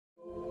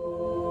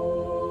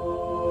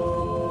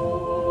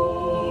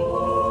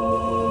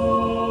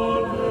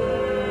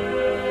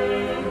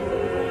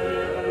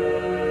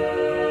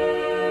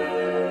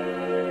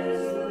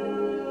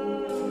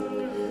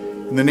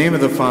the name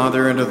of the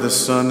Father, and of the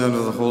Son, and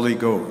of the Holy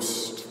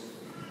Ghost.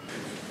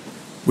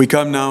 We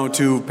come now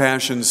to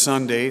Passion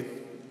Sunday,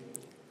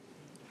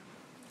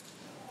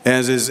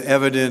 as is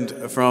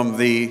evident from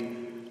the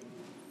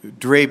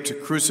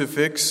draped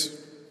crucifix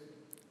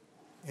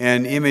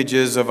and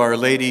images of Our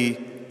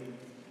Lady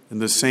and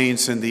the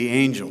saints and the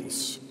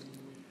angels,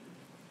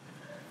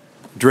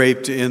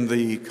 draped in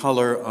the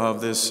color of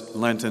this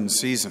Lenten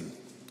season.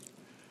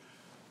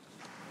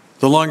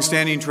 The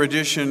long-standing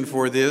tradition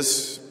for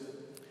this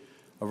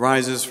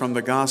arises from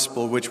the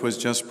gospel which was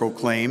just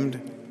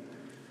proclaimed,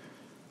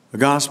 a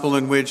gospel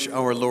in which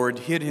our Lord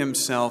hid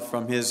himself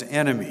from his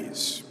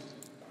enemies.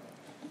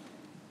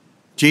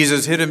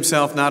 Jesus hid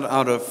himself not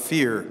out of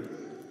fear,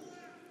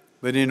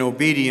 but in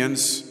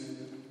obedience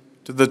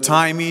to the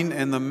timing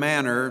and the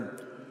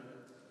manner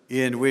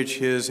in which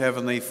his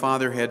heavenly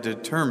Father had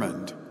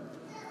determined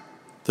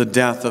the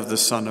death of the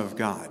Son of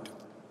God.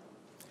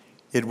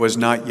 It was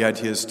not yet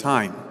his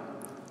time,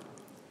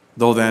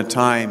 though that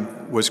time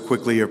was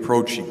quickly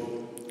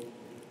approaching.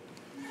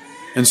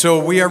 And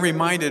so we are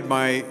reminded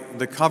by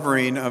the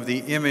covering of the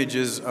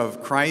images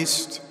of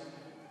Christ,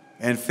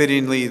 and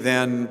fittingly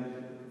then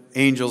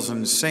angels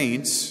and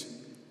saints,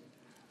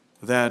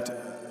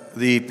 that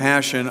the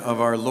passion of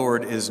our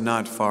Lord is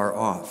not far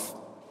off.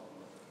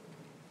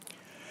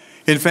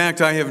 In fact,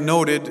 I have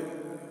noted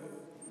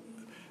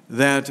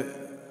that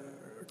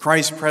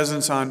Christ's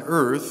presence on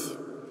earth,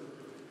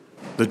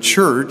 the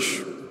church,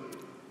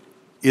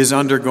 is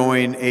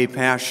undergoing a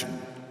passion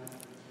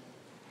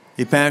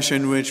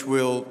which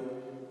will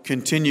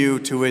continue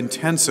to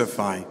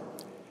intensify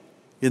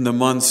in the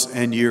months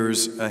and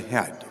years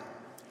ahead.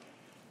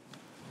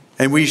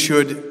 And we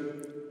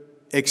should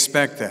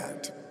expect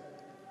that,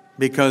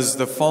 because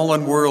the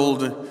fallen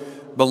world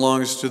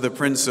belongs to the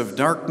Prince of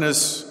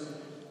Darkness,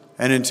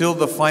 and until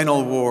the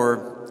final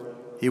war,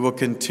 he will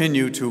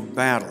continue to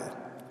battle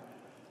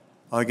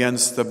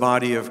against the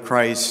body of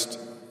Christ,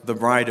 the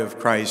bride of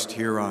Christ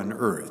here on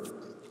earth.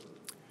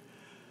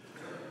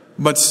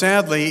 But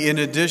sadly, in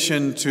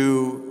addition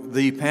to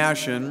the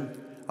passion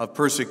of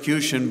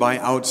persecution by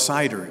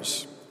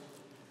outsiders,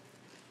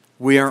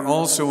 we are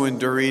also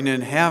enduring,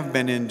 and have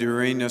been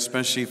enduring,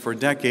 especially for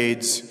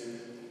decades,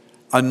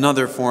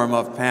 another form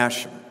of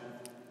passion.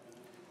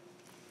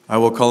 I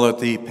will call it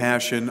the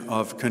passion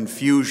of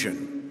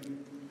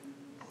confusion.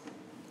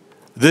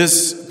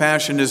 This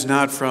passion is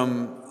not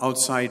from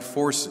outside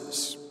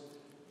forces,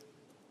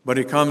 but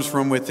it comes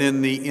from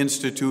within the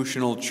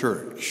institutional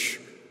church.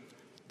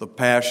 The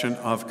passion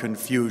of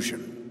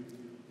confusion.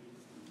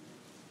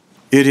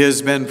 It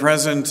has been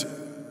present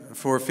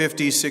for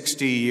 50,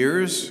 60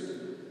 years,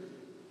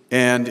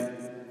 and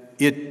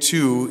it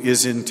too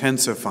is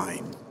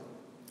intensifying.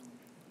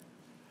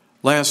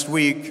 Last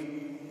week,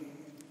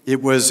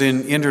 it was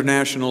in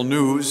international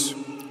news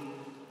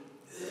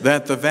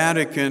that the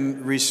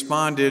Vatican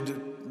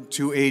responded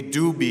to a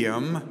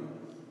dubium,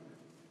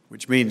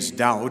 which means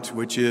doubt,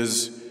 which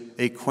is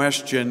a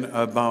question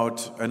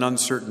about an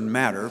uncertain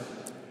matter.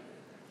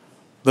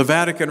 The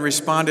Vatican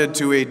responded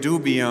to a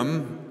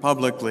dubium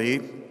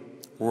publicly,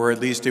 or at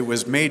least it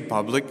was made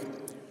public,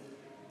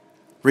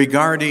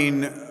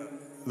 regarding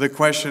the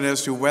question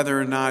as to whether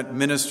or not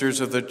ministers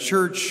of the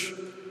church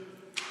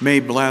may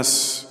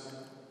bless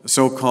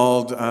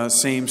so-called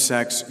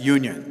same-sex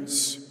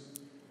unions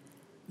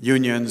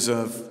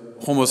of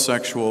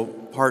homosexual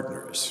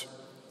partners.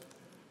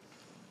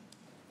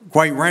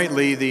 Quite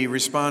rightly, the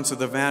response of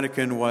the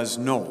Vatican was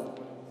no,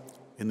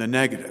 in the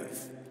negative.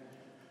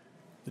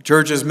 The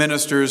church's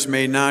ministers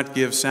may not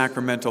give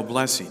sacramental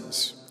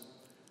blessings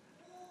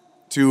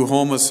to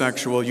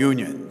homosexual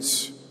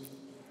unions.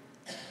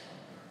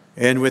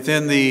 And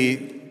within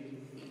the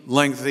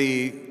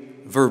lengthy,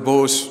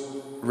 verbose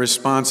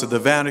response of the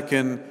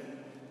Vatican,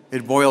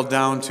 it boiled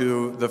down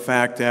to the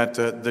fact that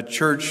the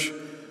church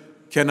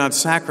cannot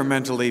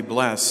sacramentally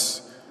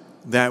bless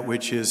that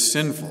which is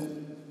sinful.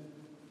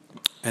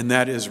 And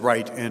that is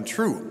right and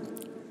true.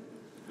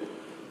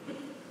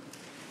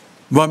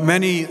 But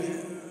many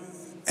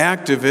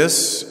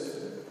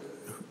activists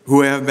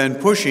who have been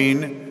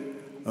pushing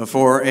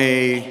for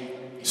a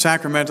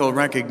sacramental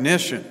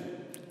recognition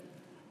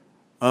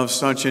of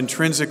such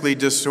intrinsically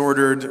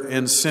disordered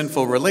and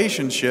sinful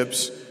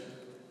relationships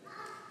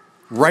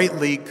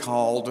rightly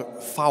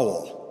called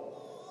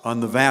foul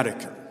on the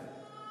Vatican,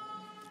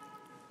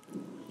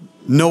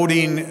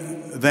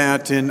 noting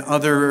that in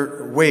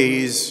other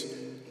ways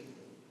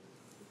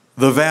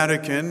the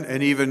Vatican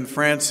and even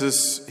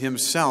Francis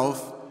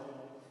himself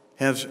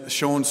have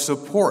shown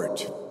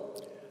support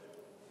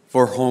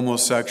for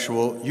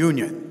homosexual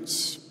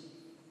unions.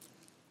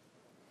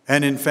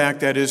 And in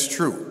fact, that is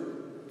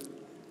true.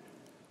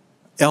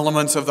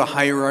 Elements of the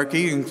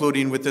hierarchy,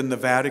 including within the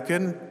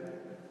Vatican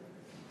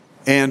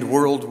and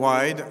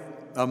worldwide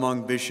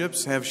among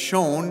bishops, have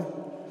shown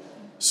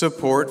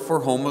support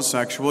for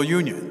homosexual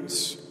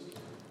unions.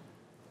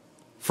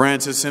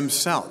 Francis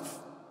himself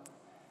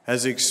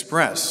has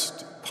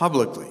expressed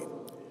publicly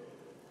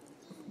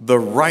the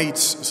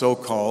rights,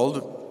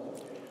 so-called,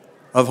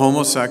 of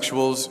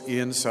homosexuals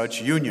in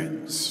such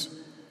unions.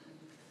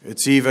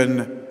 It's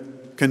even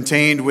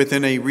contained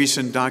within a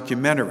recent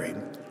documentary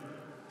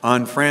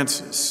on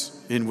Francis,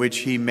 in which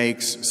he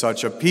makes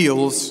such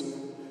appeals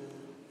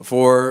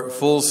for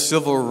full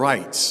civil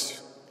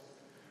rights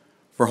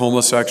for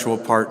homosexual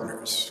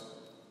partners.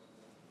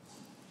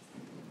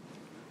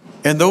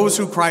 And those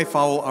who cry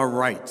foul are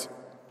right,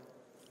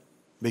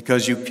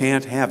 because you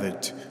can't have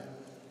it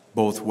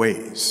both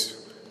ways.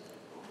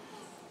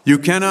 You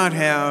cannot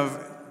have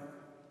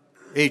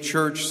a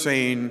church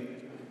saying,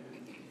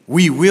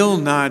 we will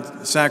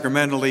not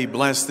sacramentally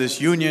bless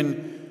this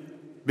union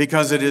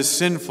because it is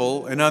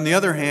sinful, and on the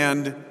other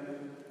hand,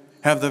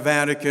 have the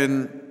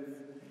Vatican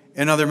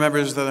and other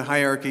members of the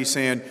hierarchy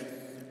saying,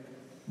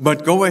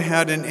 but go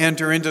ahead and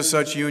enter into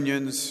such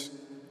unions,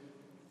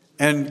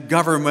 and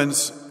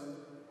governments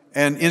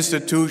and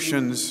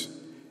institutions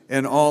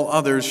and all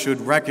others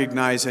should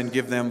recognize and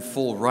give them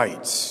full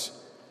rights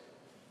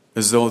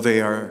as though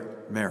they are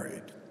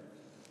married.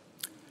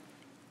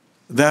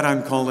 That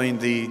I'm calling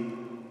the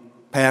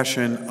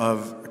passion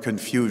of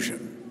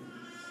confusion.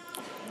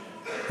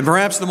 And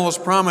perhaps the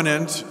most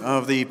prominent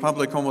of the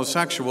public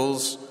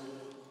homosexuals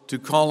to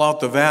call out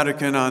the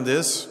Vatican on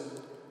this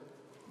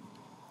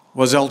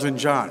was Elton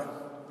John.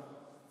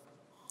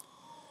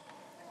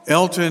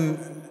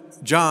 Elton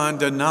John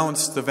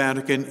denounced the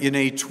Vatican in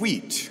a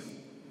tweet.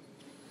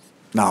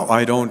 Now,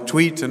 I don't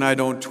tweet and I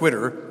don't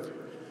Twitter,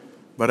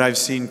 but I've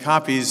seen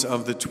copies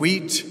of the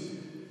tweet,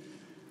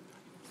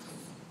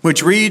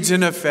 which reads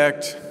in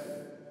effect,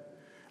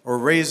 or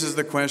raises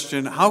the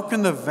question, how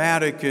can the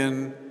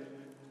Vatican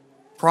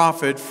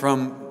profit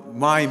from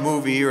my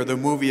movie, or the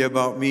movie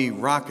about me,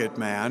 Rocket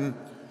Man,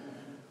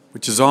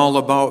 which is all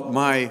about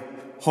my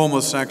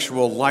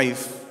homosexual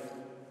life,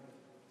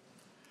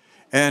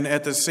 and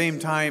at the same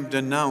time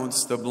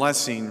denounce the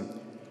blessing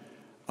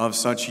of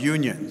such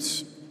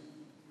unions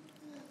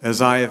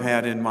as I have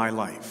had in my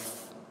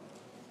life?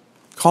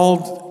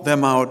 Called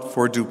them out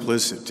for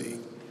duplicity.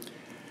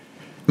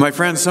 My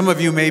friends, some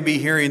of you may be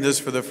hearing this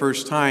for the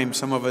first time.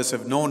 Some of us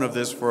have known of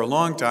this for a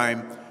long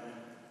time.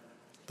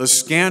 The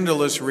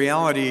scandalous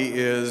reality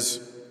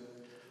is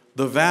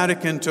the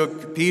Vatican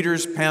took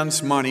Peter's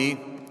Pence money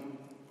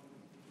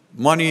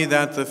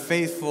that the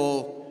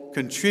faithful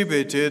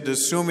contributed,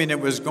 assuming it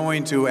was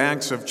going to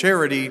acts of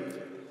charity,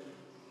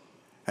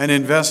 and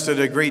invested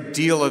a great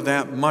deal of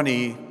that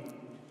money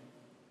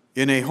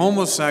in a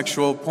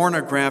homosexual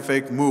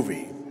pornographic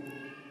movie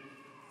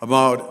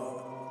about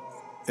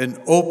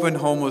an open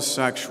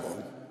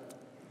homosexual,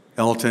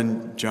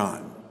 Elton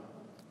John.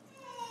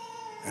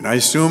 And I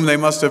assume they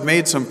must have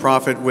made some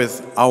profit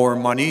with our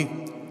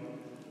money,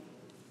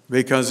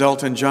 because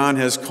Elton John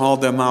has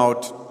called them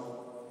out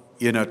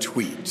in a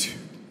tweet,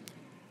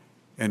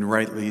 and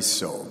rightly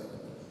so.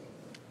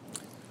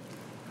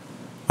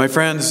 My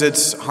friends,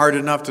 it's hard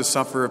enough to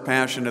suffer a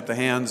passion at the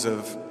hands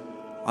of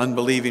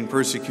unbelieving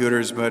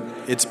persecutors, but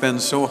it's been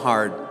so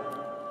hard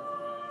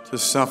to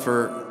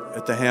suffer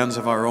at the hands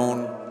of our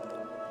own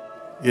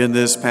in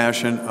this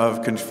passion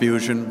of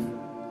confusion.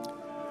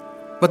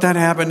 But that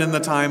happened in the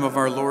time of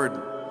our Lord.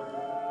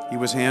 He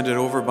was handed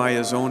over by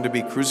his own to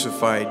be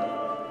crucified,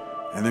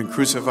 and then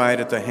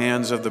crucified at the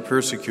hands of the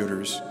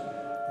persecutors,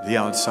 the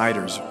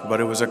outsiders, but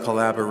it was a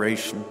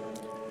collaboration.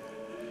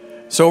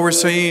 So we're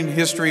seeing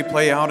history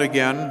play out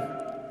again,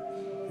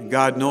 and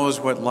God knows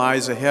what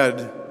lies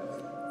ahead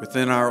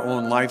within our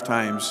own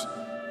lifetimes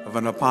of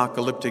an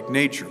apocalyptic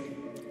nature.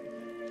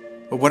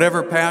 But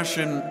whatever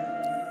passion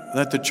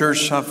that the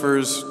church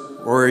suffers,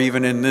 or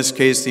even in this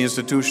case the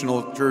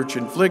institutional church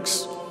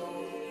inflicts,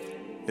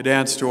 it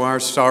adds to our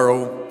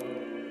sorrow,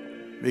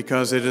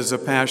 because it is a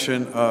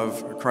passion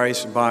of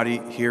Christ's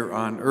body here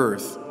on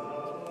earth.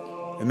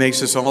 It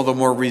makes us all the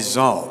more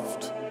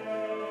resolved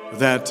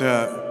that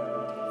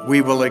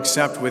we will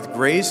accept with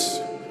grace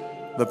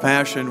the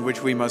passion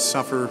which we must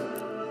suffer,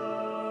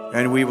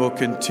 and we will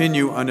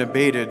continue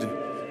unabated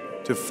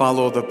to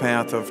follow the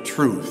path of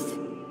truth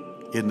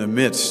in the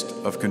midst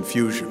of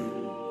confusion.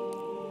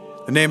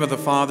 In the name of the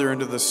Father,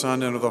 and of the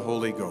Son, and of the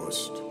Holy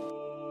Ghost.